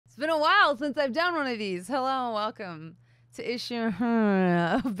been a while since I've done one of these. Hello and welcome to issue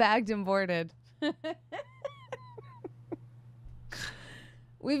Bagged and Boarded.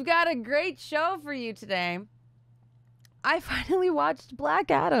 We've got a great show for you today. I finally watched Black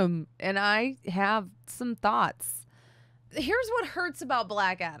Adam, and I have some thoughts. Here's what hurts about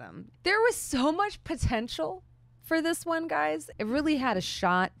Black Adam. There was so much potential for this one, guys. It really had a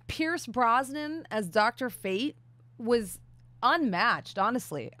shot. Pierce Brosnan as Dr. Fate was unmatched,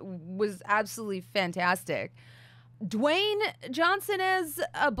 honestly. Was absolutely fantastic. Dwayne Johnson as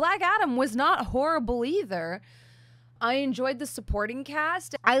Black Adam was not horrible either. I enjoyed the supporting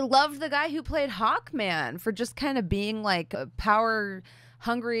cast. I loved the guy who played Hawkman for just kind of being like a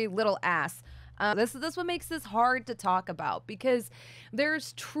power-hungry little ass. This is what makes this hard to talk about, because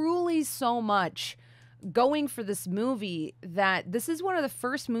there's truly so much going for this movie that this is one of the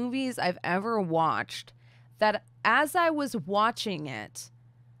first movies I've ever watched that as I was watching it,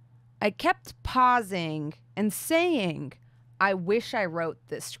 I kept pausing and saying, I wish I wrote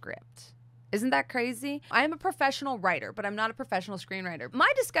this script. Isn't that crazy? I am a professional writer, but I'm not a professional screenwriter.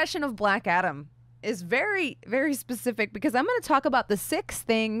 My discussion of Black Adam is very, very specific because I'm going to talk about the 6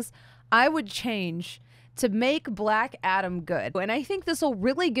 things I would change to make Black Adam good. And I think this will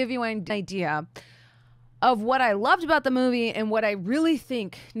really give you an idea of what I loved about the movie and what I really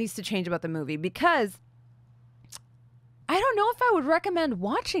think needs to change about the movie, because I don't know if I would recommend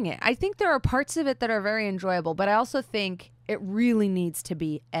watching it. I think there are parts of it that are very enjoyable, but I also think it really needs to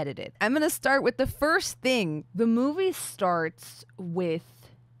be edited. I'm going to start with the first thing. The movie starts with,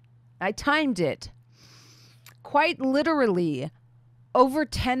 I timed it, quite literally, over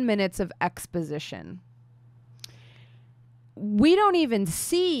 10 minutes of exposition. We don't even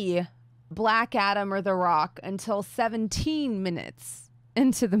see Black Adam or The Rock until 17 minutes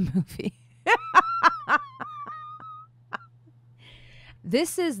into the movie.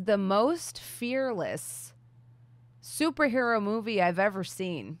 This is the most fearless superhero movie I've ever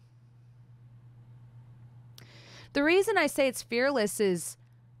seen. The reason I say it's fearless is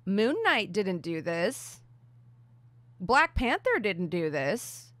Moon Knight didn't do this. Black Panther didn't do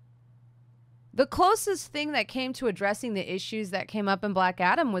this. The closest thing that came to addressing the issues that came up in Black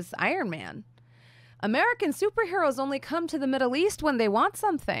Adam was Iron Man. American superheroes only come to the Middle East when they want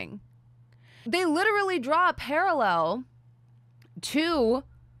something. They literally draw a parallel to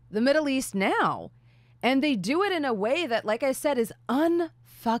the Middle East now. And they do it in a way that, like I said, is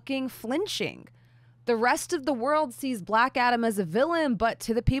unfucking flinching. The rest of the world sees Black Adam as a villain, but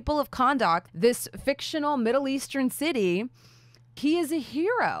to the people of Kahndaq, this fictional Middle Eastern city, he is a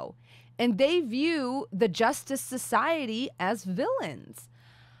hero. And they view the Justice Society as villains.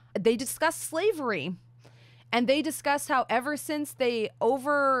 They discuss slavery. And they discuss how ever since they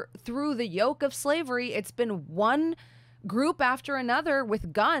overthrew the yoke of slavery, it's been one group after another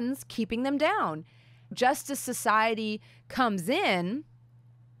with guns keeping them down. Justice Society comes in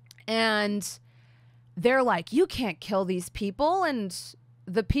and they're like, you can't kill these people. And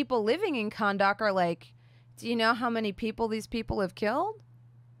the people living in Kahndaq are like, do you know how many people these people have killed?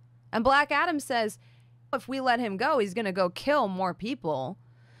 And Black Adam says, if we let him go, he's going to go kill more people.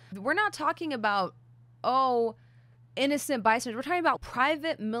 We're not talking about, oh, innocent bystanders. We're talking about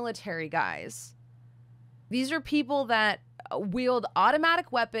private military guys. These are people that wield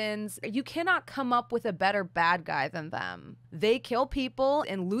automatic weapons. You cannot come up with a better bad guy than them. They kill people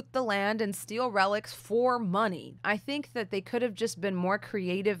and loot the land and steal relics for money. I think that they could have just been more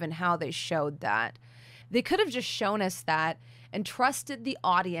creative in how they showed that. They could have just shown us that and trusted the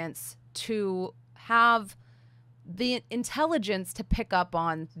audience to have the intelligence to pick up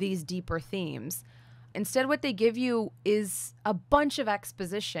on these deeper themes. Instead, what they give you is a bunch of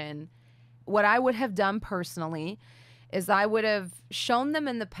exposition. What I would have done personally is I would have shown them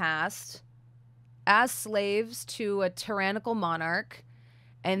in the past as slaves to a tyrannical monarch,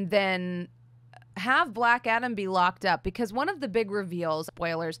 and then have Black Adam be locked up, because one of the big reveals,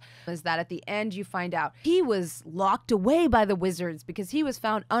 spoilers, is that at the end you find out he was locked away by the wizards because he was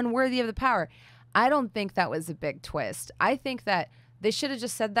found unworthy of the power. I don't think that was a big twist. I think that they should have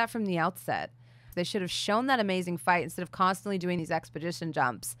just said that from the outset. They should have shown that amazing fight instead of constantly doing these expedition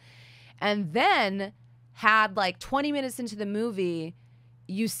jumps. And then had like 20 minutes into the movie,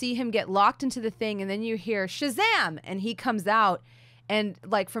 you see him get locked into the thing, and then you hear Shazam, and he comes out, and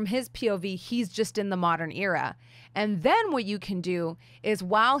like from his POV, he's just in the modern era. And then what you can do is,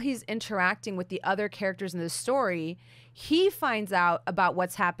 while he's interacting with the other characters in the story, he finds out about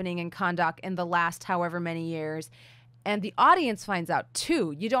what's happening in Kahndaq in the last however many years. And the audience finds out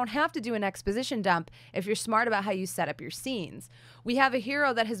too. You don't have to do an exposition dump if you're smart about how you set up your scenes. We have a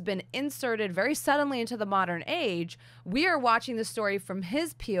hero that has been inserted very suddenly into the modern age. We are watching the story from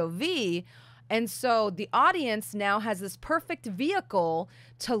his POV. And so the audience now has this perfect vehicle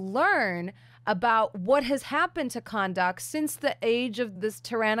to learn about what has happened to Kahndaq since the age of this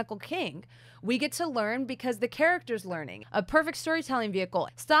tyrannical king. We get to learn because the character's learning. A perfect storytelling vehicle.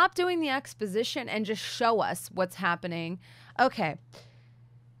 Stop doing the exposition and just show us what's happening. Okay.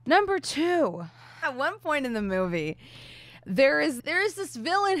 Number 2. At one point in the movie, there is this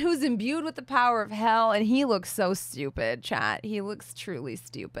villain who's imbued with the power of hell, and he looks so stupid, chat. He looks truly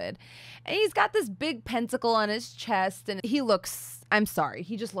stupid. And he's got this big pentacle on his chest, and he looks, I'm sorry,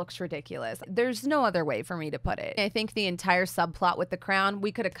 he just looks ridiculous. There's no other way for me to put it. I think the entire subplot with the crown,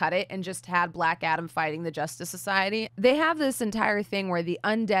 we could have cut it and just had Black Adam fighting the Justice Society. They have this entire thing where the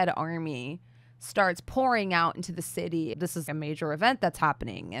undead army starts pouring out into the city. This is a major event that's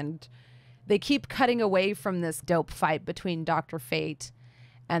happening, and they keep cutting away from this dope fight between Dr. Fate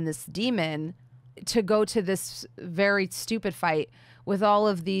and this demon to go to this very stupid fight with all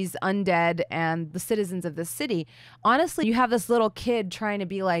of these undead and the citizens of the city. Honestly, you have this little kid trying to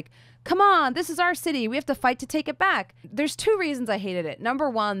be like, come on, this is our city. We have to fight to take it back. There's 2 reasons I hated it. Number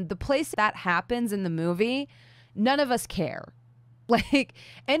 1, the place that happens in the movie, none of us care. Like,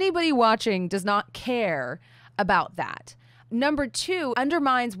 anybody watching does not care about that. Number 2,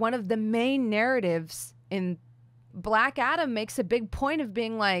 undermines one of the main narratives in Black Adam. Makes a big point of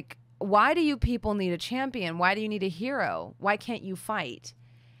being like, why do you people need a champion? Why do you need a hero? Why can't you fight?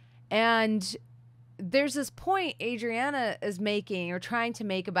 And there's this point Adriana is making or trying to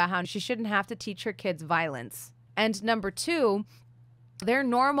make about how she shouldn't have to teach her kids violence. And number 2, they're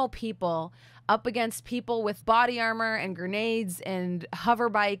normal people up against people with body armor and grenades and hover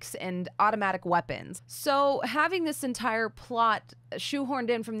bikes and automatic weapons. So having this entire plot shoehorned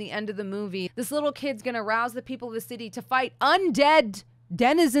in from the end of the movie, this little kid's gonna rouse the people of the city to fight undead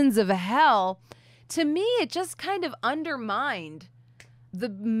denizens of hell, to me it just kind of undermined the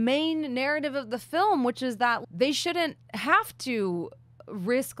main narrative of the film, which is that they shouldn't have to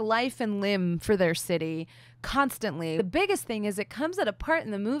risk life and limb for their city constantly. The biggest thing is it comes at a part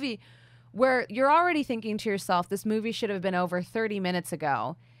in the movie where you're already thinking to yourself, this movie should have been over 30 minutes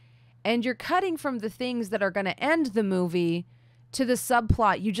ago. And you're cutting from the things that are going to end the movie to the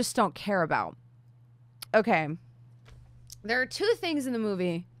subplot you just don't care about. Okay. There are 2 things in the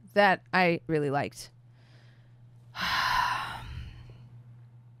movie that I really liked.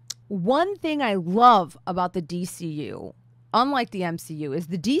 One thing I love about the DCU, unlike the MCU, is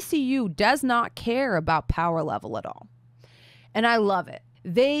the DCU does not care about power level at all. And I love it.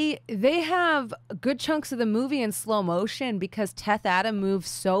 They have good chunks of the movie in slow motion because Teth Adam moves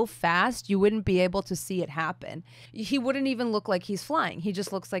so fast you wouldn't be able to see it happen. He wouldn't even look like he's flying. He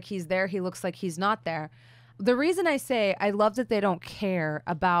just looks like he's there. He looks like he's not there. The reason I say I love that they don't care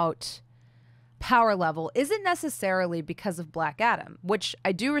about power level isn't necessarily because of Black Adam, which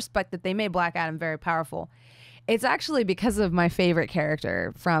I do respect that they made Black Adam very powerful. It's actually because of my favorite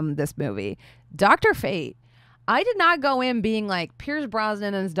character from this movie, Dr. Fate. I did not go in being like, Pierce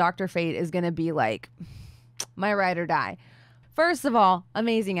Brosnan as Dr. Fate is going to be like my ride or die. First of all,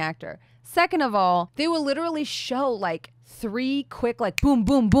 amazing actor. Second of all, they will literally show like 3 quick, like boom,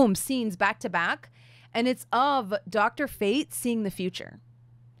 boom, boom scenes back to back. And it's of Dr. Fate seeing the future.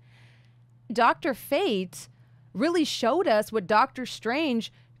 Dr. Fate really showed us what Doctor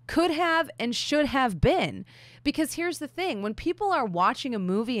Strange could have and should have been. Because here's the thing, when people are watching a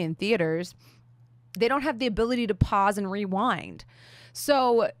movie in theaters, they don't have the ability to pause and rewind.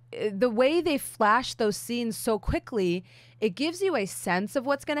 So the way they flash those scenes so quickly, it gives you a sense of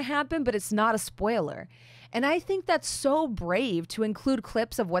what's going to happen, but it's not a spoiler. And I think that's so brave to include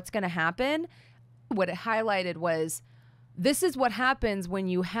clips of what's going to happen. What it highlighted was, this is what happens when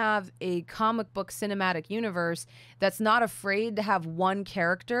you have a comic book cinematic universe that's not afraid to have one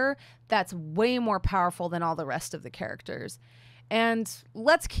character that's way more powerful than all the rest of the characters. And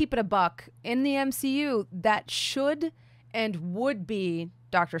let's keep it a buck. In the MCU, that should and would be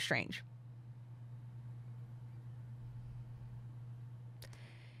Doctor Strange.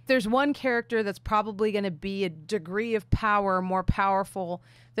 There's one character that's probably going to be a degree of power more powerful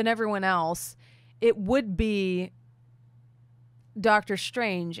than everyone else, it would be Doctor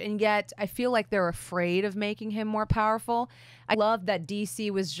Strange. And yet I feel like they're afraid of making him more powerful. I love that DC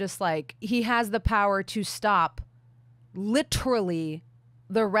was just like, he has the power to stop literally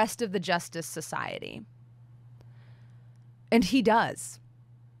the rest of the Justice Society. And he does.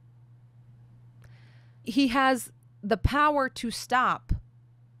 He has the power to stop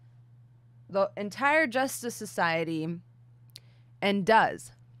the entire Justice Society and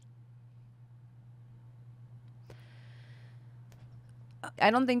does.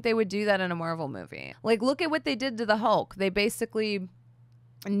 I don't think they would do that in a Marvel movie. Like, look at what they did to the Hulk. They basically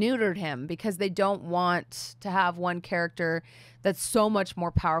neutered him because they don't want to have one character that's so much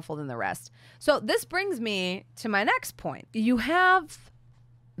more powerful than the rest. So this brings me to my next point. You have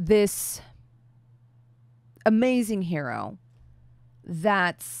this amazing hero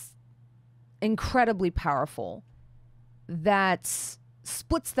that's incredibly powerful, that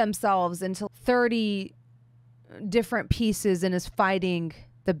splits themselves into 30 different pieces and is fighting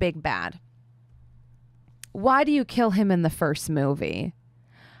the big bad. Why do you kill him in the first movie?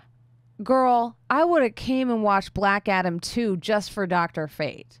 Girl, I would have came and watched Black Adam 2 just for Dr.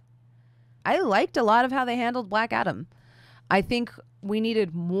 Fate. I liked a lot of how they handled Black Adam. I think we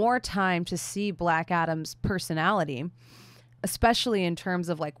needed more time to see Black Adam's personality, especially in terms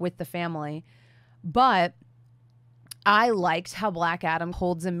of like with the family. But I liked how Black Adam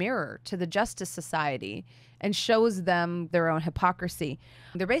holds a mirror to the Justice Society and shows them their own hypocrisy.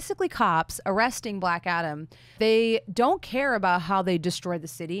 They're basically cops arresting Black Adam. They don't care about how they destroy the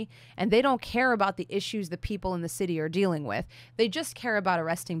city, and they don't care about the issues the people in the city are dealing with. They just care about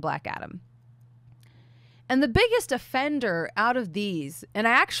arresting Black Adam. And the biggest offender out of these, and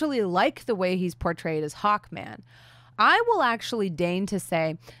I actually like the way he's portrayed as Hawkman. I will actually deign to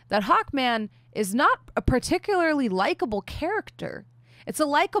say that Hawkman is not a particularly likable character. It's a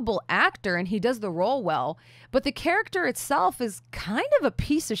likable actor and he does the role well, but the character itself is kind of a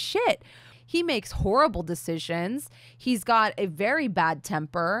piece of shit. He makes horrible decisions. He's got a very bad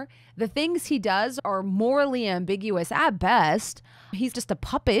temper. The things he does are morally ambiguous at best. He's just a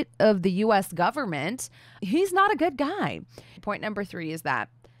puppet of the US government. He's not a good guy. Point number 3 is that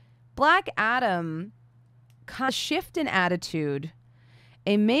Black Adam kind of shift in attitude,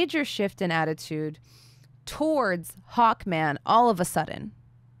 a major shift in attitude towards Hawkman all of a sudden.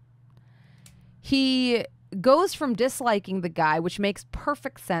 He goes from disliking the guy, which makes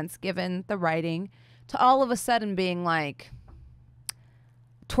perfect sense given the writing, to all of a sudden being like,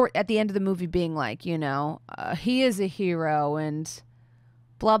 at the end of the movie being like, you know, he is a hero and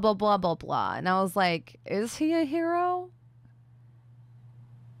blah, blah, blah, blah, blah. And I was like, is he a hero?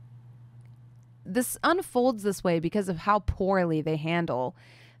 This unfolds this way because of how poorly they handle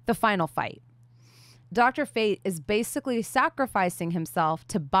the final fight. Dr. Fate is basically sacrificing himself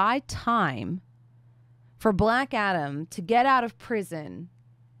to buy time for Black Adam to get out of prison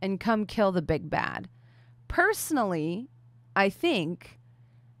and come kill the big bad. Personally, I think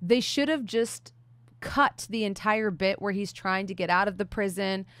they should have just cut the entire bit where he's trying to get out of the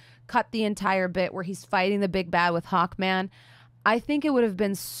prison, cut the entire bit where he's fighting the big bad with Hawkman. I think it would have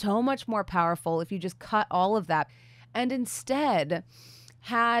been so much more powerful if you just cut all of that and instead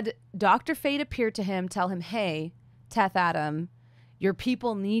had Dr. Fate appear to him, tell him, hey, Teth Adam, your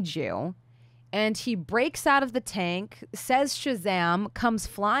people need you. And he breaks out of the tank, says Shazam, comes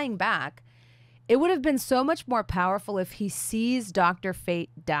flying back. It would have been so much more powerful if he sees Dr.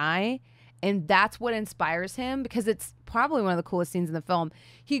 Fate die, and that's what inspires him, because it's probably one of the coolest scenes in the film.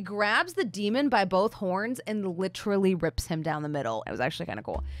 He grabs the demon by both horns and literally rips him down the middle. It was actually kind of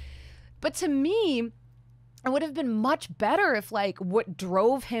cool. But to me, it would have been much better if, like, what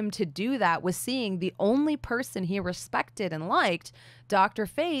drove him to do that was seeing the only person he respected and liked, Dr.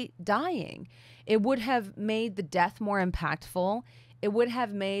 Fate, dying. It would have made the death more impactful. It would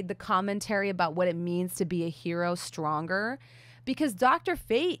have made the commentary about what it means to be a hero stronger, because Dr.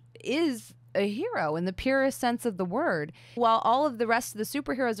 Fate is a hero in the purest sense of the word. While all of the rest of the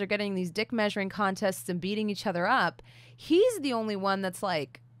superheroes are getting these dick measuring contests and beating each other up, he's the only one that's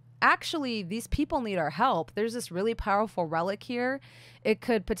like, actually, these people need our help. There's this really powerful relic here. It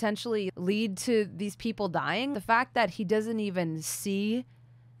could potentially lead to these people dying. The fact that he doesn't even see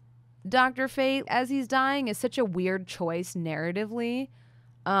Dr. Fate as he's dying is such a weird choice narratively.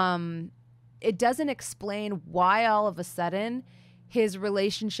 It doesn't explain why all of a sudden his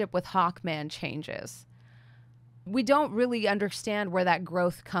relationship with Hawkman changes. We don't really understand where that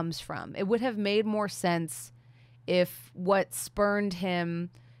growth comes from. It would have made more sense if what spurned him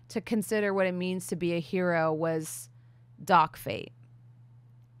to consider what it means to be a hero was Doc Fate.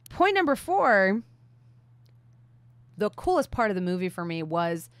 Point number 4, the coolest part of the movie for me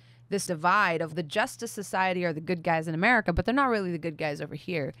was this divide of the Justice Society are the good guys in America, but they're not really the good guys over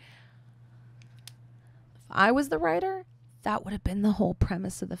here. If I was the writer, that would have been the whole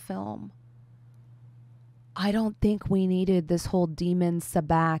premise of the film. I don't think we needed this whole demon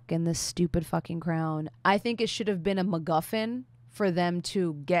sabak and this stupid fucking crown. I think it should have been a MacGuffin for them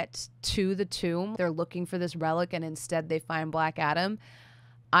to get to the tomb. They're looking for this relic and instead they find Black Adam.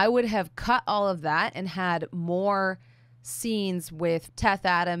 I would have cut all of that and had more scenes with Teth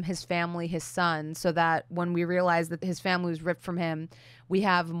Adam, his family, his son, so that when we realize that his family was ripped from him, we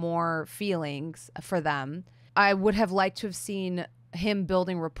have more feelings for them. I would have liked to have seen him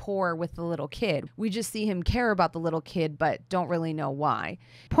building rapport with the little kid. We just see him care about the little kid, but don't really know why.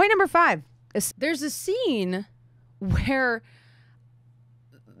 Point number 5 is there's a scene where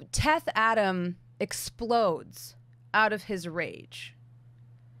Teth Adam explodes out of his rage.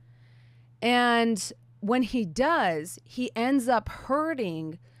 And when he does, he ends up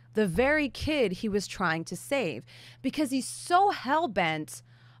hurting the very kid he was trying to save because he's so hell-bent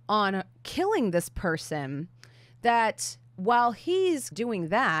on killing this person that while he's doing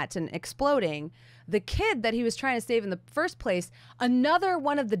that and exploding, the kid that he was trying to save in the first place, another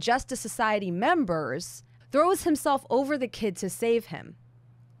one of the Justice Society members throws himself over the kid to save him.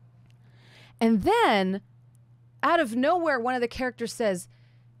 And then, out of nowhere, one of the characters says,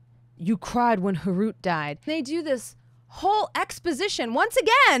 "You cried when Harut died." They do this whole exposition, once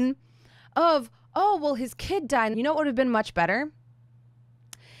again, of, oh, well, his kid died. You know what would have been much better?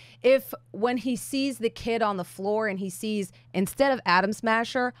 If when he sees the kid on the floor and he sees, instead of Atom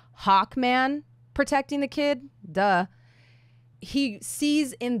Smasher, Hawkman protecting the kid, he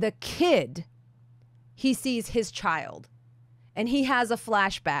sees in the kid, he sees his child. And he has a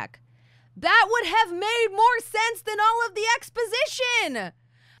flashback. That would have made more sense than all of the exposition.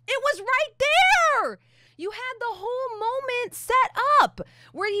 It was right there. You had the whole moment set up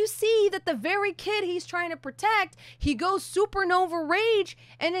where you see that the very kid he's trying to protect, he goes supernova rage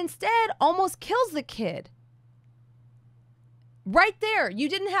and instead almost kills the kid. Right there. You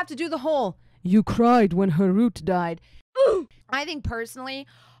didn't have to do the whole, "You cried when Harut died." Ooh. I think personally,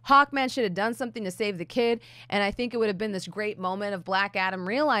 Hawkman should have done something to save the kid, and I think it would have been this great moment of Black Adam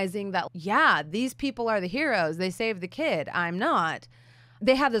realizing that, yeah, these people are the heroes. They saved the kid. I'm not.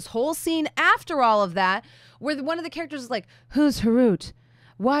 They have this whole scene after all of that where one of the characters is like, "Who's Harut?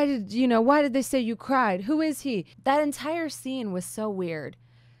 Why did they say you cried? Who is he?" That entire scene was so weird.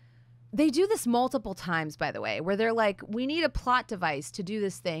 They do this multiple times, by the way, where they're like, we need a plot device to do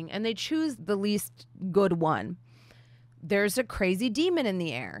this thing, and they choose the least good one. There's a crazy demon in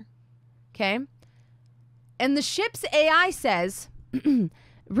the air, okay? And the ship's AI says,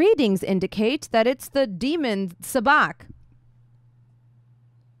 "Readings indicate that it's the demon Sabak."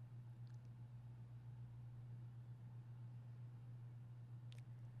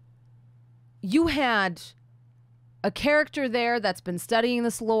 You had a character there that's been studying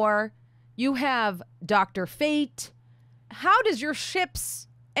this lore. You have Dr. Fate. How does your ship's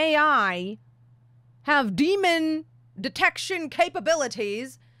AI have demon detection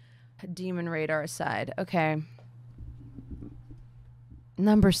capabilities? Demon radar aside. Okay.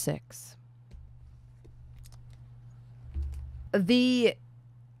 Number 6. The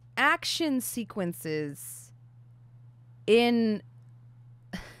action sequences in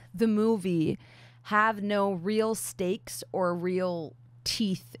the movie have no real stakes or real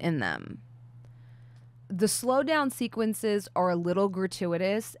teeth in them. The slowdown sequences are a little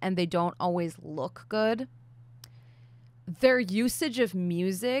gratuitous and they don't always look good. Their usage of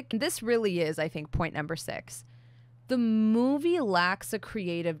music, this really is, I think, point number 6. The movie lacks a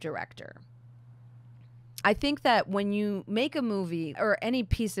creative director. I think that when you make a movie or any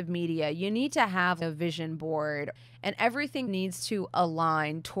piece of media, you need to have a vision board and everything needs to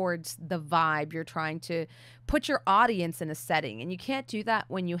align towards the vibe you're trying to put your audience in a setting. And you can't do that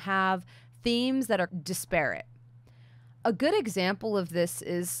when you have themes that are disparate. A good example of this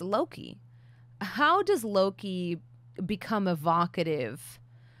is Loki. How does Loki become evocative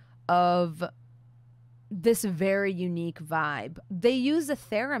of this very unique vibe? They use a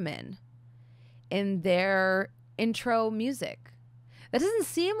theremin in their intro music. That doesn't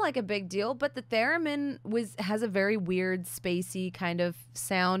seem like a big deal, but the theremin has a very weird, spacey kind of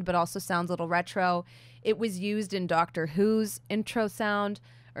sound, but also sounds a little retro. It was used in Doctor Who's intro sound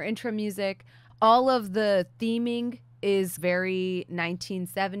or intro music. All of the theming is very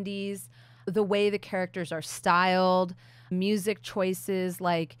 1970s. The way the characters are styled, music choices,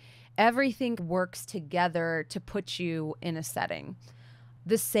 like everything works together to put you in a setting.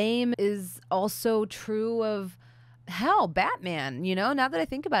 The same is also true of, hell, Batman. You know, now that I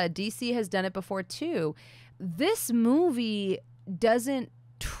think about it, DC has done it before too. This movie doesn't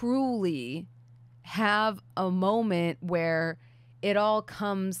truly have a moment where it all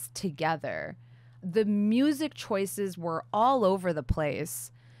comes together. The music choices were all over the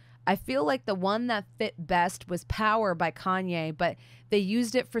place. I feel like the one that fit best was Power by Kanye, but they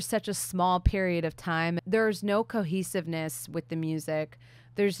used it for such a small period of time. There's no cohesiveness with the music.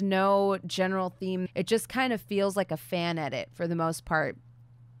 There's no general theme. It just kind of feels like a fan edit for the most part.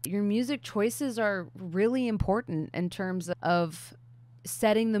 Your music choices are really important in terms of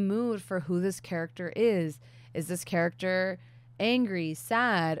setting the mood for who this character is. Is this character angry,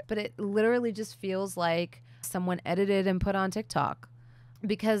 sad? But it literally just feels like someone edited and put on TikTok,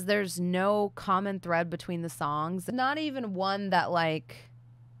 because there's no common thread between the songs. Not even one that like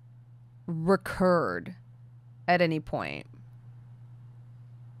recurred at any point.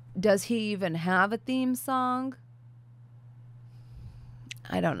 Does he even have a theme song?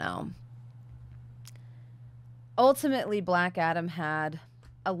 I don't know. Ultimately, Black Adam had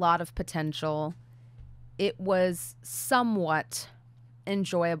a lot of potential. It was somewhat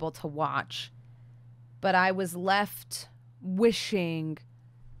enjoyable to watch, but I was left wishing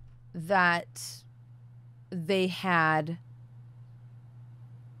that they had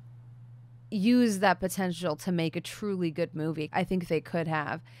used that potential to make a truly good movie. I think they could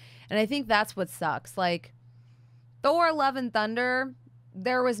have. And I think that's what sucks. Like, Thor: Love and Thunder,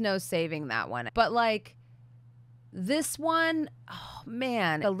 there was no saving that one. But like this one, oh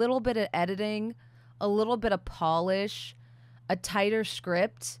man, a little bit of editing, a little bit of polish, a tighter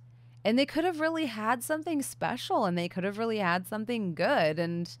script, and they could have really had something special, and they could have really had something good.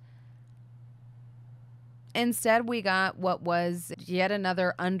 And instead we got what was yet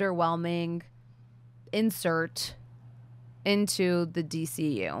another underwhelming insert into the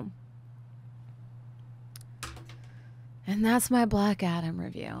DCEU. And that's my Black Adam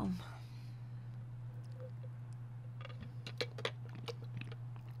review.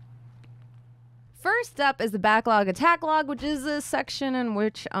 First up is the Backlog Attack Log, which is a section in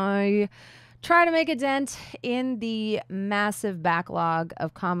which I try to make a dent in the massive backlog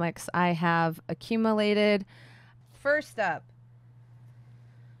of comics I have accumulated. First up,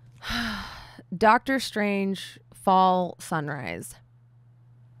 Doctor Strange Fall Sunrise.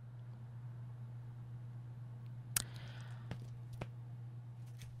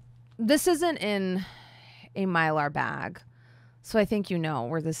 This isn't in a Mylar bag, so I think you know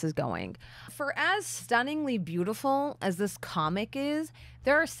where this is going. For as stunningly beautiful as this comic is,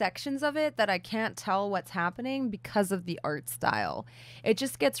 there are sections of it that I can't tell what's happening because of the art style. It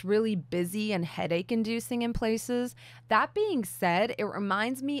just gets really busy and headache-inducing in places. That being said, it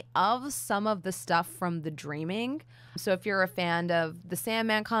reminds me of some of the stuff from The Dreaming. So if you're a fan of the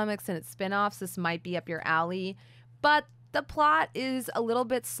Sandman comics and its spin-offs, this might be up your alley. But the plot is a little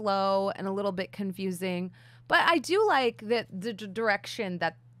bit slow and a little bit confusing. But I do like the direction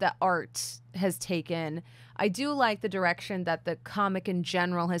that the art has taken. I do like the direction that the comic in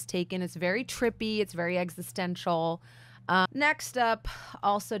general has taken. It's very trippy. It's very existential. Next up,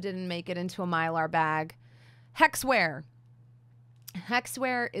 also didn't make it into a Mylar bag, Hexware.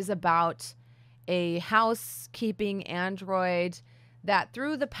 Hexware is about a housekeeping android that,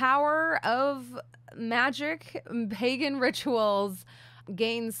 through the power of magic, pagan rituals,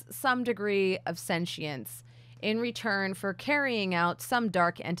 gains some degree of sentience in return for carrying out some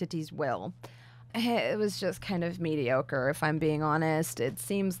dark entity's will. It was just kind of mediocre, if I'm being honest. It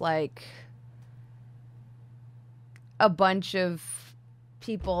seems like a bunch of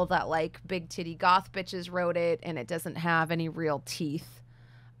people that like big titty goth bitches wrote it, and it doesn't have any real teeth.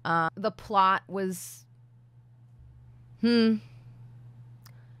 The plot was and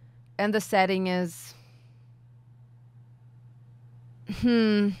the setting is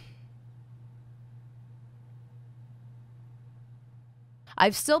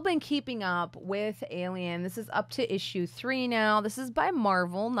I've still been keeping up with Alien. This is up to issue 3 now. This is by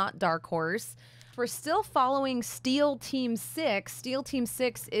Marvel, not Dark Horse. We're still following Steel Team 6. Steel Team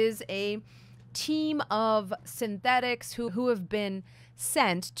 6 is a team of synthetics who have been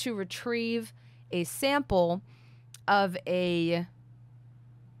sent to retrieve a sample of a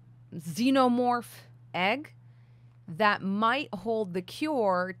xenomorph egg that might hold the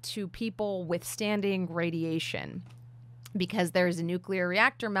cure to people withstanding radiation, because there's a nuclear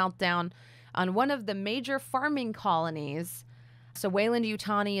reactor meltdown on one of the major farming colonies. So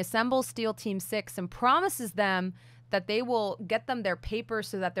Weyland-Yutani assembles Steel Team 6 and promises them that they will get them their papers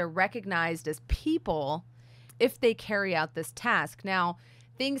so that they're recognized as people if they carry out this task. Now,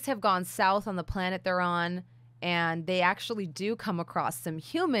 things have gone south on the planet they're on, and they actually do come across some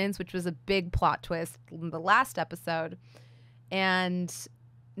humans, which was a big plot twist in the last episode. And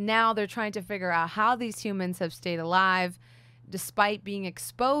now they're trying to figure out how these humans have stayed alive despite being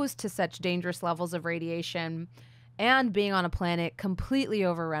exposed to such dangerous levels of radiation and being on a planet completely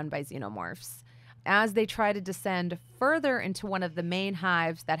overrun by xenomorphs. As they try to descend further into one of the main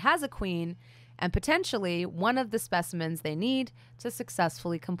hives that has a queen and potentially one of the specimens they need to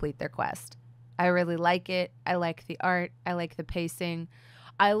successfully complete their quest. I really like it. I like the art. I like the pacing.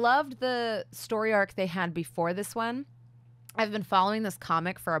 I loved the story arc they had before this one, I've been following this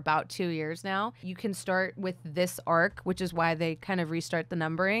comic for about 2 years now. You can start with this arc, which is why they kind of restart the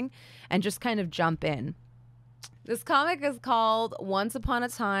numbering, and just kind of jump in. This comic is called Once Upon a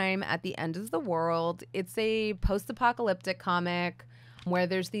Time at the End of the World. It's a post-apocalyptic comic where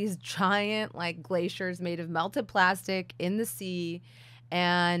there's these giant like glaciers made of melted plastic in the sea,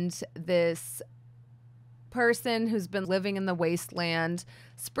 and this person who's been living in the wasteland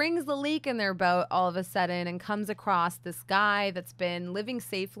springs the leak in their boat all of a sudden and comes across this guy that's been living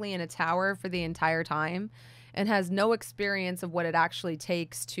safely in a tower for the entire time and has no experience of what it actually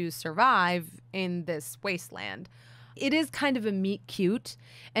takes to survive in this wasteland. It is kind of a meet cute,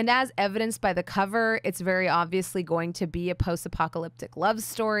 and as evidenced by the cover, it's very obviously going to be a post-apocalyptic love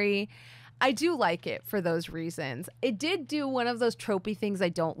story. I do like it for those reasons. It did do one of those tropey things I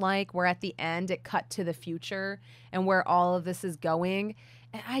don't like, where at the end it cut to the future and where all of this is going.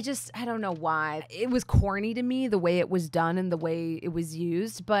 And I don't know why. It was corny to me, the way it was done and the way it was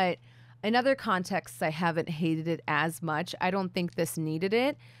used. But in other contexts, I haven't hated it as much. I don't think this needed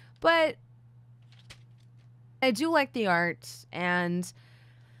it. But I do like the art. And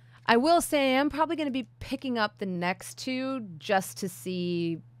I will say I'm probably going to be picking up the next two just to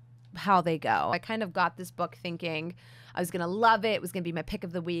see how they go. I kind of got this book thinking I was going to love it. It was going to be my pick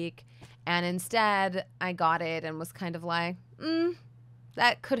of the week. And instead, I got it and was kind of like,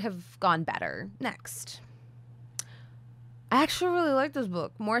 that could have gone better. Next. I actually really like this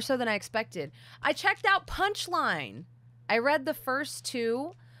book, more so than I expected. I checked out Punchline. I read the first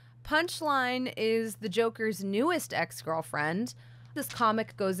two. Punchline is the Joker's newest ex-girlfriend. This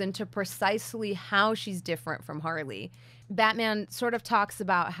comic goes into precisely how she's different from Harley. Batman sort of talks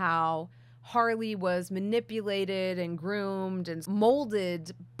about how Harley was manipulated and groomed and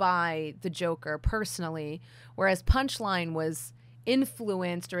molded by the Joker personally, whereas Punchline was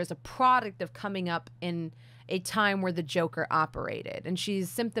influenced or is a product of coming up in a time where the Joker operated. And she's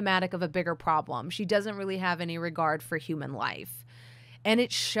symptomatic of a bigger problem. She doesn't really have any regard for human life. And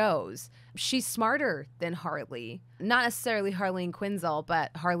it shows. She's smarter than Harley. Not necessarily Harleen Quinzel, but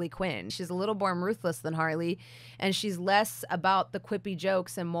Harley Quinn. She's a little more ruthless than Harley, and she's less about the quippy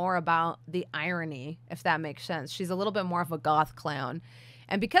jokes and more about the irony, if that makes sense. She's a little bit more of a goth clown.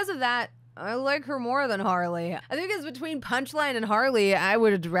 And because of that, I like her more than Harley. I think it's between Punchline and Harley. I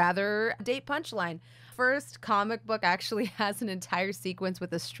would rather date Punchline. First comic book actually has an entire sequence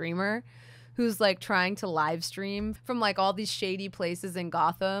with a streamer who's like trying to live stream from like all these shady places in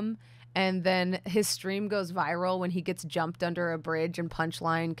Gotham, and then his stream goes viral when he gets jumped under a bridge and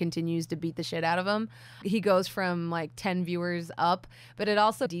Punchline continues to beat the shit out of him. He goes from like 10 viewers up, but it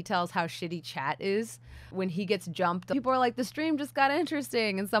also details how shitty chat is. When he gets jumped, people are like, the stream just got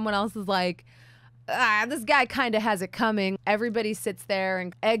interesting, and someone else is like, this guy kind of has it coming. Everybody sits there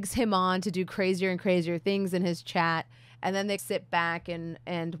and eggs him on to do crazier and crazier things in his chat. And then they sit back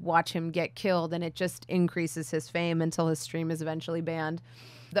and watch him get killed, and it just increases his fame until his stream is eventually banned.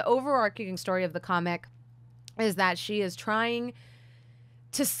 The overarching story of the comic is that she is trying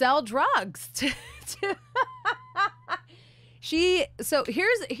to sell drugs. So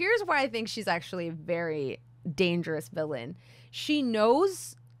here's why I think she's actually a very dangerous villain. She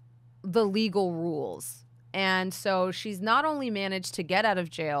knows the legal rules. And so she's not only managed to get out of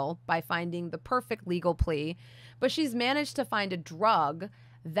jail by finding the perfect legal plea, but she's managed to find a drug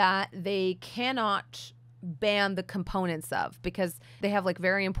that they cannot ban the components of because they have like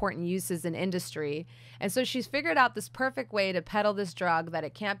very important uses in industry. And so she's figured out this perfect way to peddle this drug that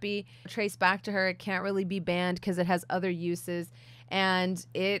it can't be traced back to her. It can't really be banned because it has other uses, and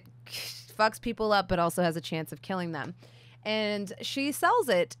it fucks people up, but also has a chance of killing them. And she sells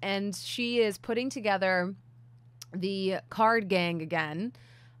it, and she is putting together the card gang again.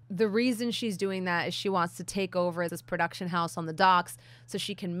 The reason she's doing that is she wants to take over this production house on the docks so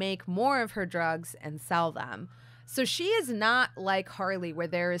she can make more of her drugs and sell them. So she is not like Harley, where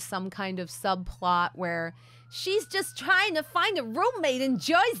there is some kind of subplot where she's just trying to find a roommate in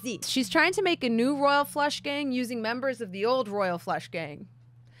Jersey. She's trying to make a new Royal Flush Gang using members of the old Royal Flush Gang.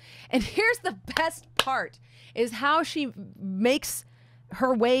 And here's the best part, is how she makes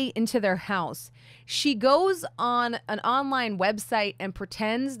her way into their house. She goes on an online website and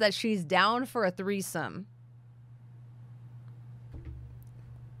pretends that she's down for a threesome.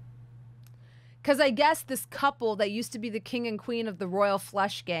 Because I guess this couple that used to be the king and queen of the Royal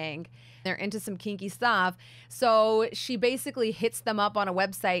Flush Gang, they're into some kinky stuff. So she basically hits them up on a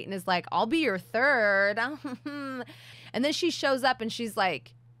website and is like, I'll be your third. And then she shows up and she's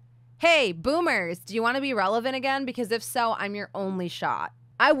like, hey, boomers, do you want to be relevant again? Because if so, I'm your only shot.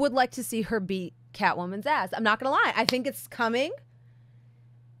 I would like to see her beat Catwoman's ass. I'm not going to lie. I think it's coming.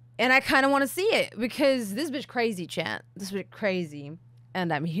 And I kind of want to see it because this bitch crazy, chat. This bitch crazy.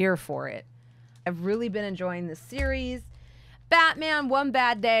 And I'm here for it. I've really been enjoying this series. Batman, One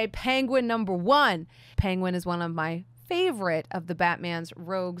Bad Day, Penguin #1. Penguin is one of my favorite of the Batman's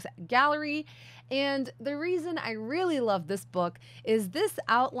rogues gallery. And the reason I really love this book is this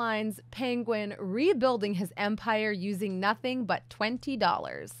outlines Penguin rebuilding his empire using nothing but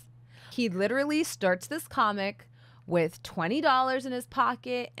 $20. He literally starts this comic with $20 in his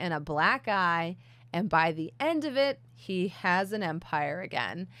pocket and a black eye, and by the end of it, he has an empire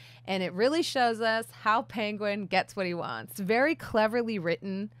again. And it really shows us how Penguin gets what he wants. Very cleverly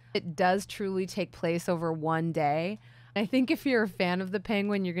written. It does truly take place over one day. I think if you're a fan of the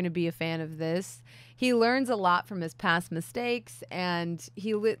Penguin, you're going to be a fan of this. He learns a lot from his past mistakes, and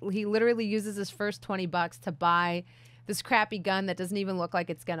he literally uses his first $20 to buy this crappy gun that doesn't even look like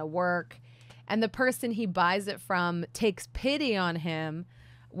it's going to work. And the person he buys it from takes pity on him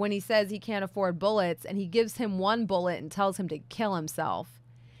when he says he can't afford bullets, and he gives him 1 bullet and tells him to kill himself.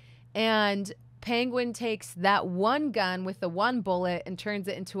 And Penguin takes that one gun with the 1 bullet and turns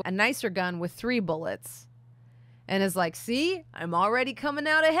it into a nicer gun with 3 bullets. And is like, see, I'm already coming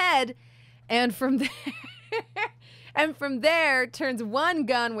out ahead. And from there, turns 1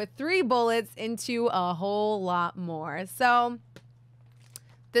 gun with 3 bullets into a whole lot more. So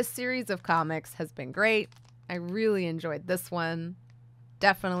this series of comics has been great. I really enjoyed this one.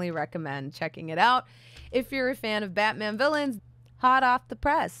 Definitely recommend checking it out if you're a fan of Batman villains hot off the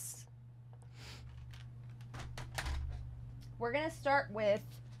press. We're going to start with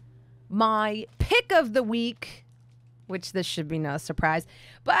my pick of the week, which this should be no surprise,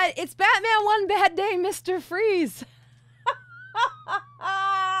 but it's Batman One Bad Day, Mr. Freeze.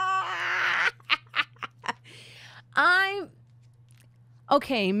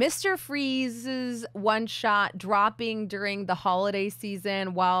 Okay, Mr. Freeze's one-shot dropping during the holiday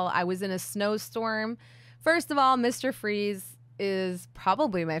season while I was in a snowstorm. First of all, Mr. Freeze is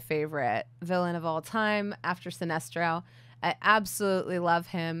probably my favorite villain of all time after Sinestro. I absolutely love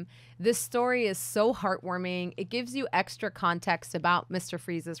him. This story is so heartwarming. It gives you extra context about Mr.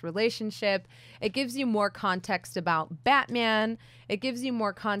 Freeze's relationship. It gives you more context about Batman. It gives you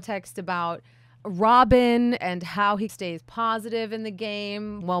more context about Robin and how he stays positive in the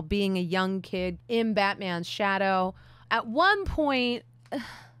game while being a young kid in Batman's shadow. At one point,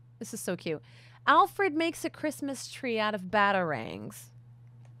 this is so cute, Alfred makes a Christmas tree out of batarangs.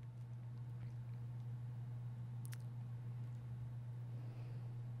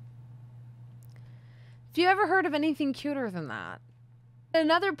 Have you ever heard of anything cuter than that? At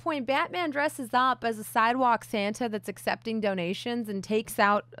another point, Batman dresses up as a sidewalk Santa that's accepting donations and takes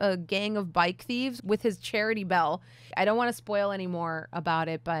out a gang of bike thieves with his charity bell. I don't want to spoil any more about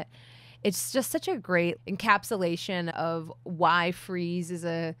it, but it's just such a great encapsulation of why Freeze is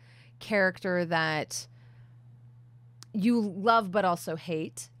a character that you love but also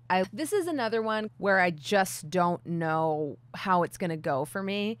hate. This is another one where I just don't know how it's going to go for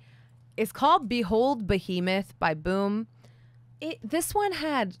me. It's called Behold Behemoth by Boom. This one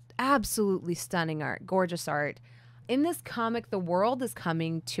had absolutely stunning art, gorgeous art. In this comic, the world is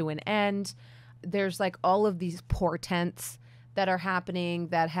coming to an end. There's like all of these portents that are happening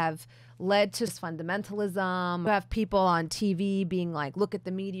that have led to fundamentalism. You have people on TV being like, look at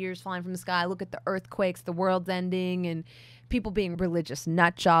the meteors falling from the sky, look at the earthquakes, the world's ending, and people being religious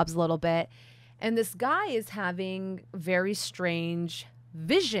nut jobs a little bit. And this guy is having very strange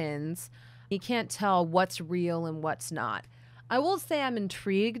visions. You can't tell what's real and what's not. I will say I'm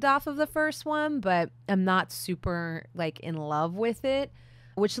intrigued off of the first one, but I'm not super like in love with it,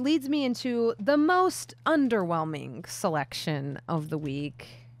 which leads me into the most underwhelming selection of the week.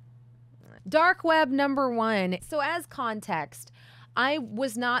 Dark Web #1. So as context, I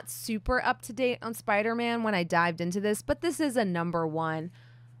was not super up to date on Spider-Man when I dived into this, but this is a #1.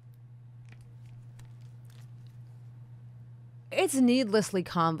 It's needlessly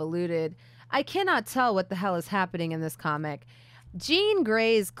convoluted. I cannot tell what the hell is happening in this comic. Jean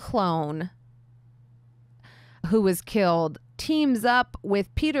Grey's clone, who was killed, teams up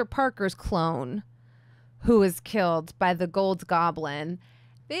with Peter Parker's clone, who was killed by the Gold Goblin.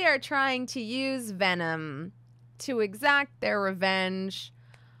 They are trying to use Venom to exact their revenge.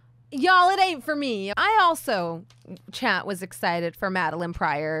 Y'all, it ain't for me. I also, chat, was excited for Madeline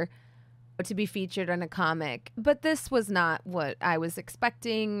Pryor to be featured in a comic, but this was not what I was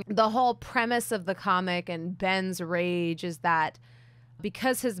expecting. The whole premise of the comic and Ben's rage is that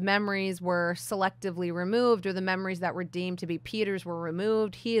because his memories were selectively removed, or the memories that were deemed to be Peter's were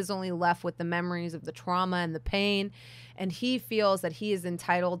removed, he is only left with the memories of the trauma and the pain, and he feels that he is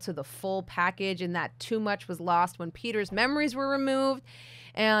entitled to the full package and that too much was lost when Peter's memories were removed.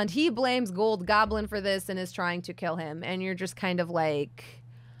 And he blames Gold Goblin for this and is trying to kill him. And you're just kind of like,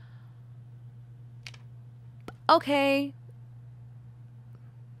 okay.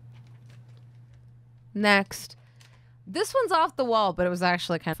 Next. This one's off the wall, but it was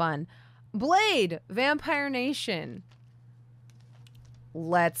actually kind of fun. Blade, Vampire Nation.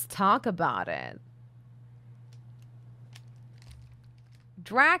 Let's talk about it.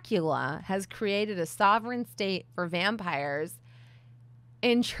 Dracula has created a sovereign state for vampires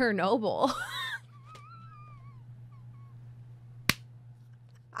in Chernobyl.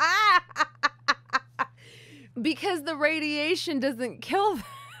 Because the radiation doesn't kill them.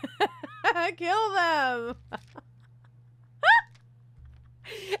 Kill them.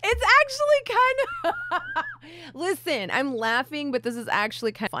 It's actually kind of listen, I'm laughing, but this is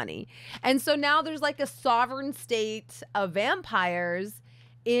actually kind of funny. And so now there's like a sovereign state of vampires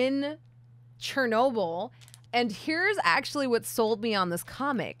in Chernobyl. And here's actually what sold me on this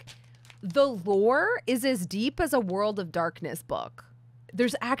comic. The lore is as deep as a World of Darkness book.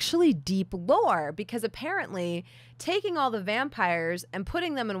 There's actually deep lore because apparently taking all the vampires and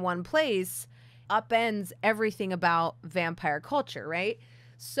putting them in one place upends everything about vampire culture, right?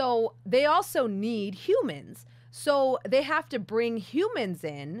 So they also need humans. So they have to bring humans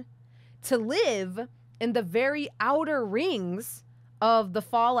in to live in the very outer rings of the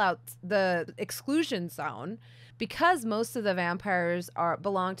fallout, the exclusion zone, because most of the vampires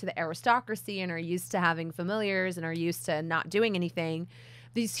belong to the aristocracy and are used to having familiars and are used to not doing anything.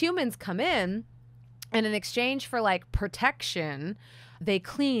 These humans come in, and in exchange for like protection, they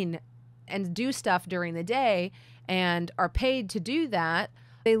clean and do stuff during the day and are paid to do that.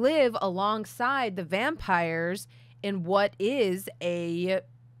 They live alongside the vampires in what is a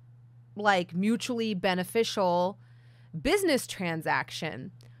like mutually beneficial business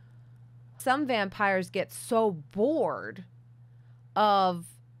transaction. Some vampires get so bored of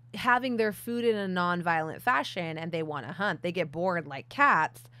having their food in a non-violent fashion and they want to hunt. They get bored like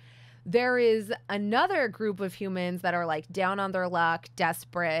cats. There is another group of humans that are like down on their luck,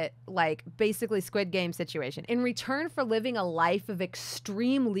 desperate, like basically Squid Game situation. In return for living a life of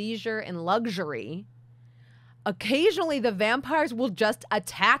extreme leisure and luxury, occasionally the vampires will just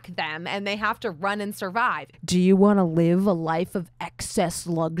attack them and they have to run and survive. Do you want to live a life of excess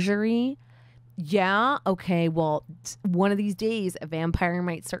luxury? Yeah? Okay, well, one of these days a vampire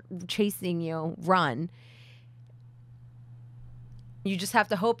might start chasing you. Run. You just have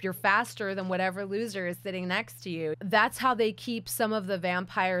to hope you're faster than whatever loser is sitting next to you. That's how they keep some of the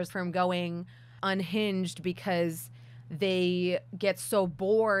vampires from going unhinged, because they get so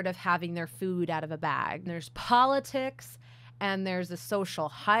bored of having their food out of a bag. There's politics and there's a social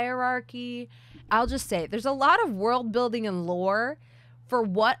hierarchy. I'll just say there's a lot of world building and lore for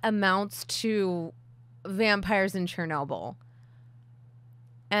what amounts to vampires in Chernobyl.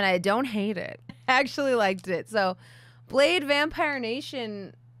 And I don't hate it. I actually liked it. So Blade, Vampire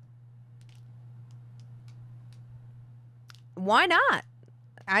Nation, why not?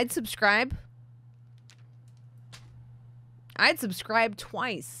 I'd subscribe. I'd subscribe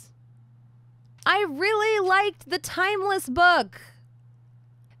twice. I really liked the Timeless book.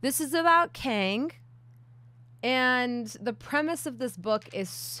 This is about Kang, and the premise of this book is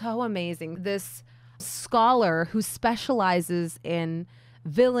so amazing. This scholar who specializes in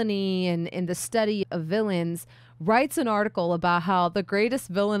villainy and in the study of villains writes an article about how the greatest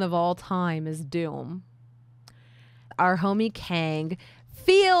villain of all time is Doom. Our homie Kang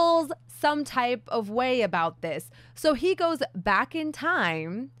feels some type of way about this. So he goes back in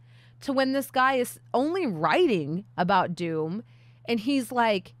time to when this guy is only writing about Doom. And he's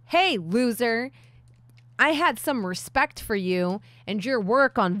like, hey, loser, I had some respect for you and your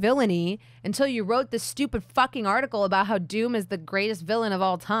work on villainy until you wrote this stupid fucking article about how Doom is the greatest villain of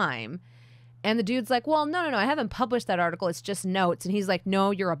all time. And the dude's like, well, no, I haven't published that article. It's just notes. And he's like, no,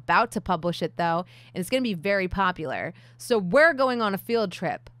 you're about to publish it, though. And it's going to be very popular. So we're going on a field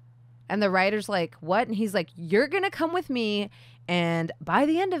trip. And the writer's like, what? And he's like, you're going to come with me. And by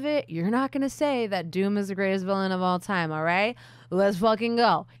the end of it, you're not going to say that Doom is the greatest villain of all time. All right, let's fucking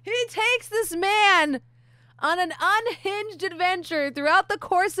go. He takes this man on an unhinged adventure throughout the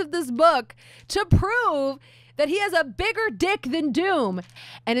course of this book to prove that he has a bigger dick than Doom.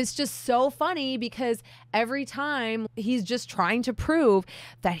 And it's just so funny because every time he's just trying to prove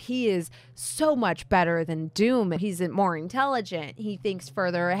that he is so much better than Doom. He's more intelligent. He thinks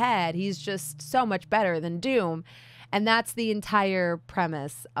further ahead. He's just so much better than Doom. And that's the entire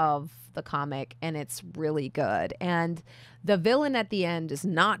premise of the comic, and it's really good. And the villain at the end is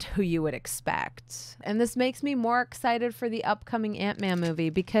not who you would expect. And this makes me more excited for the upcoming Ant-Man movie,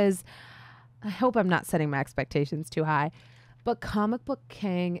 because I hope I'm not setting my expectations too high. But Comic Book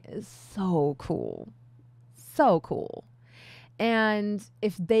King is so cool. So cool. And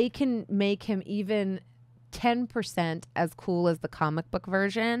if they can make him even 10% as cool as the comic book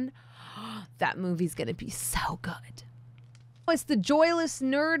version, that movie's going to be so good. It's the joyless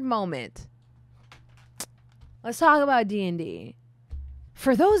nerd moment. Let's talk about D&D.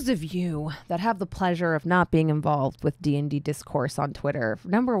 For those of you that have the pleasure of not being involved with D&D discourse on Twitter,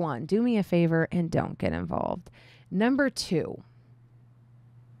 number one, do me a favor and don't get involved. Number two,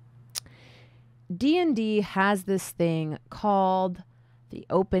 D&D has this thing called the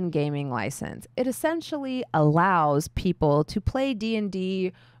Open Gaming License. It essentially allows people to play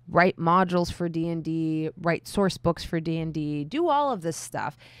D&D, write modules for D&D, write source books for D&D, do all of this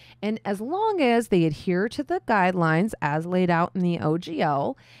stuff. And as long as they adhere to the guidelines as laid out in the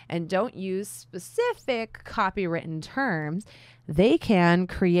OGL and don't use specific copywritten terms, they can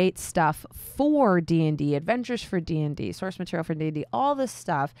create stuff for D&D, adventures for D&D, source material for D&D, all this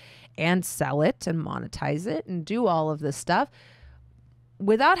stuff, and sell it and monetize it and do all of this stuff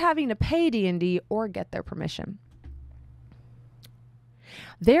without having to pay D&D or get their permission.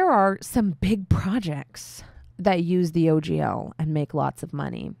 There are some big projects that use the OGL and make lots of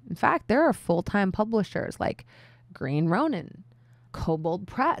money. In fact, there are full-time publishers like Green Ronin, Kobold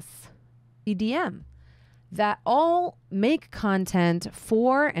Press, EDM, that all make content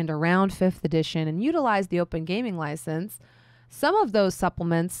for and around 5th edition and utilize the Open Gaming License. Some of those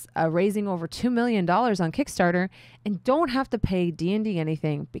supplements raising over $2 million on Kickstarter and don't have to pay D&D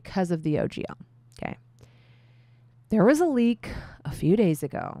anything because of the OGL. Okay. There was a leak a few days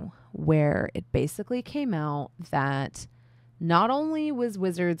ago where it basically came out that not only was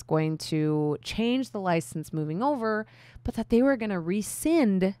Wizards going to change the license moving over, but that they were going to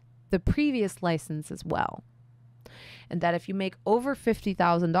rescind the previous license as well. And that if you make over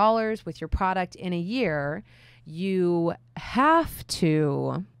 $50,000 with your product in a year, you have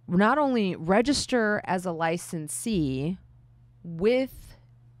to not only register as a licensee with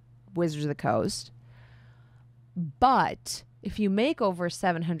Wizards of the Coast, but if you make over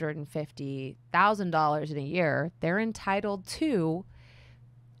 $750,000 in a year, they're entitled to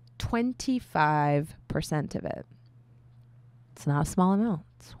 25% of it. It's not a small amount.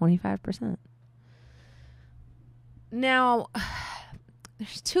 It's 25%. Now,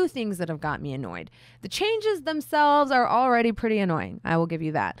 there's two things that have got me annoyed. The changes themselves are already pretty annoying. I will give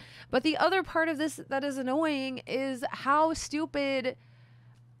you that. But the other part of this that is annoying is how stupid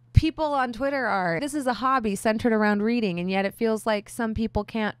people on Twitter are. This is a hobby centered around reading, and yet it feels like some people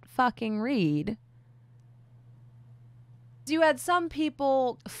can't fucking read. You had some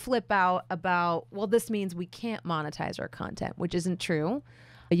people flip out about, well, this means we can't monetize our content, which isn't true.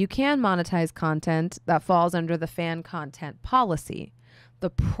 You can monetize content that falls under the fan content policy. The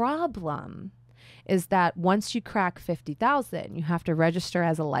problem is that once you crack 50,000, you have to register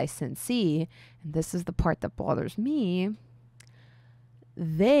as a licensee. And this is the part that bothers me.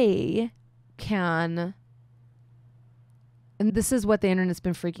 They can, and this is what the internet's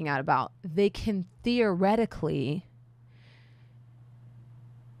been freaking out about, they can theoretically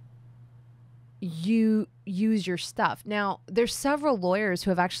use your stuff. Now, there's several lawyers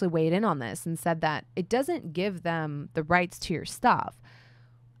who have actually weighed in on this and said that it doesn't give them the rights to your stuff.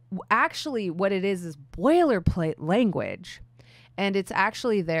 Actually, what it is boilerplate language, and it's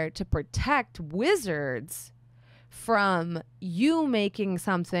actually there to protect Wizards from you making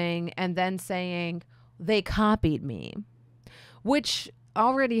something and then saying they copied me, which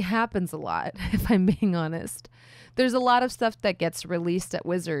already happens a lot, if I'm being honest. There's a lot of stuff that gets released at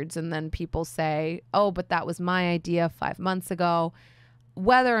Wizards and then people say, oh, but that was my idea 5 months ago.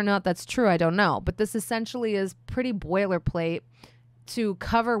 Whether or not that's true, I don't know. But this essentially is pretty boilerplate to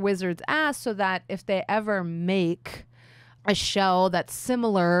cover Wizards' ass so that if they ever make a show that's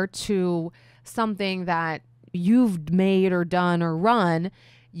similar to something that you've made or done or run,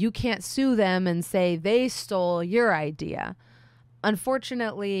 you can't sue them and say they stole your idea.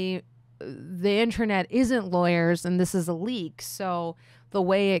 Unfortunately, the internet isn't lawyers and this is a leak. So the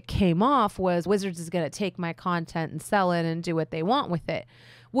way it came off was Wizards is going to take my content and sell it and do what they want with it,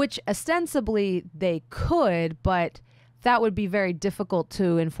 which ostensibly they could, but that would be very difficult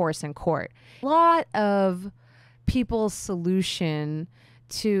to enforce in court. A lot of people's solution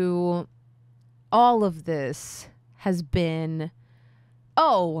to all of this has been,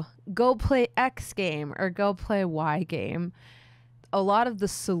 oh, go play X game or go play Y game. A lot of the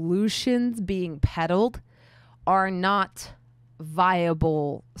solutions being peddled are not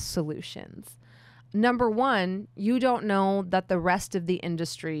viable solutions. Number one, you don't know that the rest of the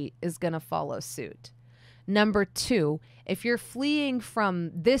industry is going to follow suit. Number 2, if you're fleeing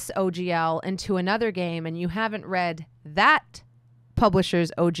from this OGL into another game and you haven't read that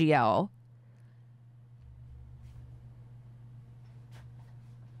publisher's OGL,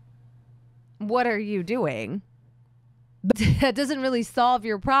 what are you doing? That doesn't really solve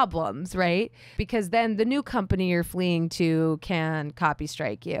your problems, right? Because then the new company you're fleeing to can copy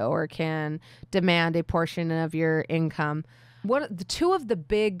strike you or can demand a portion of your income. The two of the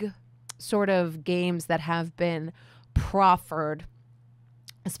big sort of games that have been proffered,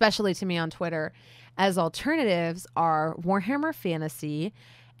 especially to me on Twitter, as alternatives are Warhammer Fantasy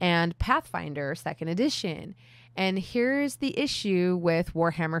and Pathfinder 2nd Edition. And here's the issue with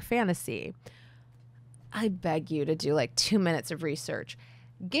Warhammer Fantasy. I beg you to do like 2 minutes of research.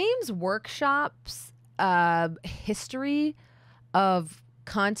 Games Workshop's history of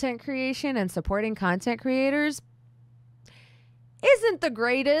content creation and supporting content creators isn't the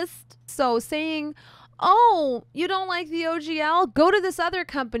greatest. So saying, oh, you don't like the OGL? Go to this other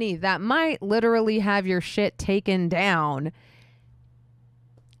company that might literally have your shit taken down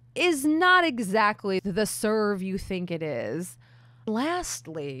is not exactly the serve you think it is.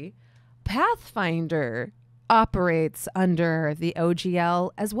 Lastly, Pathfinder operates under the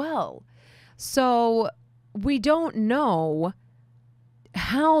OGL as well. So we don't know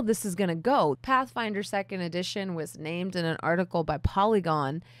how this is going to go. Pathfinder 2nd Edition was named in an article by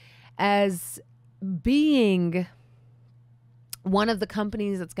Polygon as being one of the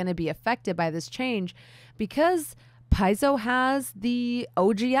companies that's going to be affected by this change because Paizo has the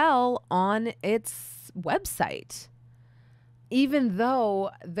OGL on its website. Even though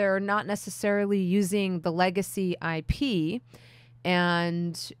they're not necessarily using the legacy IP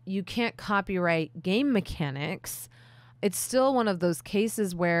and you can't copyright game mechanics, it's still one of those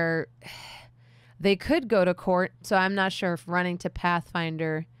cases where they could go to court. So I'm not sure if running to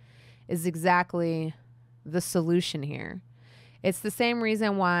Pathfinder is exactly the solution here. It's the same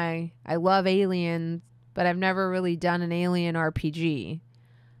reason why I love Aliens, but I've never really done an Alien RPG.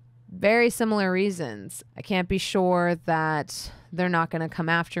 Very similar reasons. I can't be sure that they're not going to come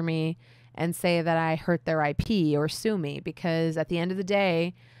after me and say that I hurt their IP or sue me, because at the end of the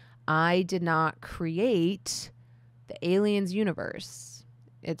day, I did not create the Aliens universe.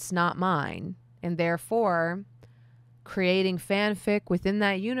 It's not mine. And therefore, creating fanfic within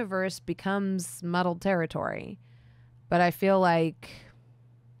that universe becomes muddled territory. But I feel like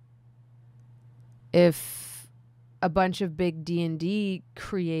if a bunch of big D&D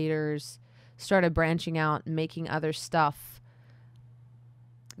creators started branching out and making other stuff,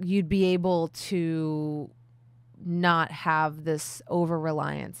 you'd be able to not have this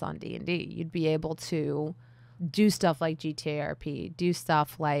over-reliance on D&D. You'd be able to do stuff like GTA RP, do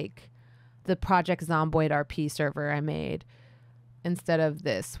stuff like the Project Zomboid RP server I made, instead of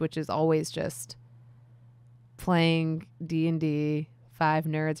this, which is always just playing D&D, 5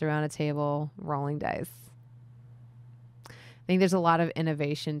 nerds around a table, rolling dice. I think there's a lot of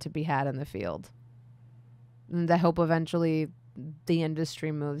innovation to be had in the field. And I hope eventually the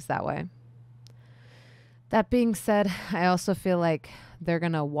industry moves that way. That being said, I also feel like they're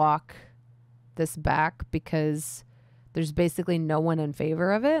going to walk this back because there's basically no one in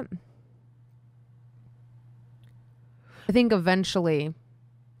favor of it. I think eventually,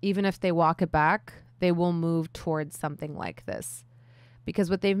 even if they walk it back, they will move towards something like this. Because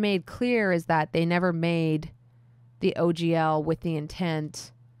what they've made clear is that they never made the OGL with the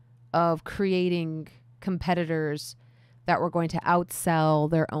intent of creating competitors that were going to outsell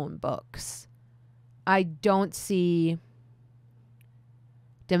their own books. I don't see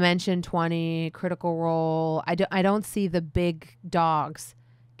Dimension 20, Critical Role. I don't see the big dogs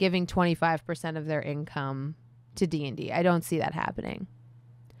giving 25% of their income to D&D. I don't see that happening.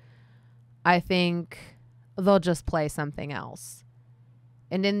 I think they'll just play something else.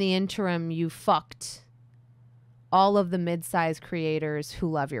 And in the interim, you fucked all of the mid-sized creators who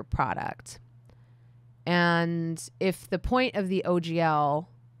love your product. And if the point of the OGL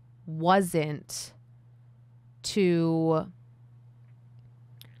wasn't to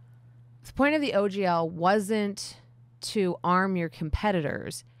arm your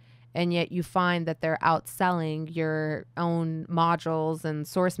competitors, and yet you find that they're outselling your own modules and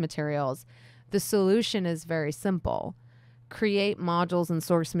source materials, the solution is very simple. Create modules and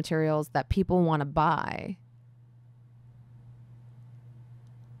source materials that people want to buy.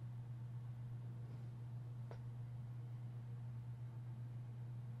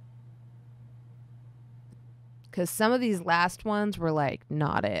 Because some of these last ones were like,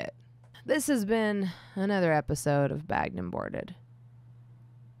 not it. This has been another episode of Bagged and Boarded.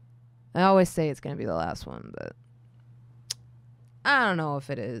 I always say it's going to be the last one, but I don't know if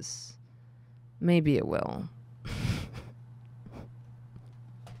it is. Maybe it will.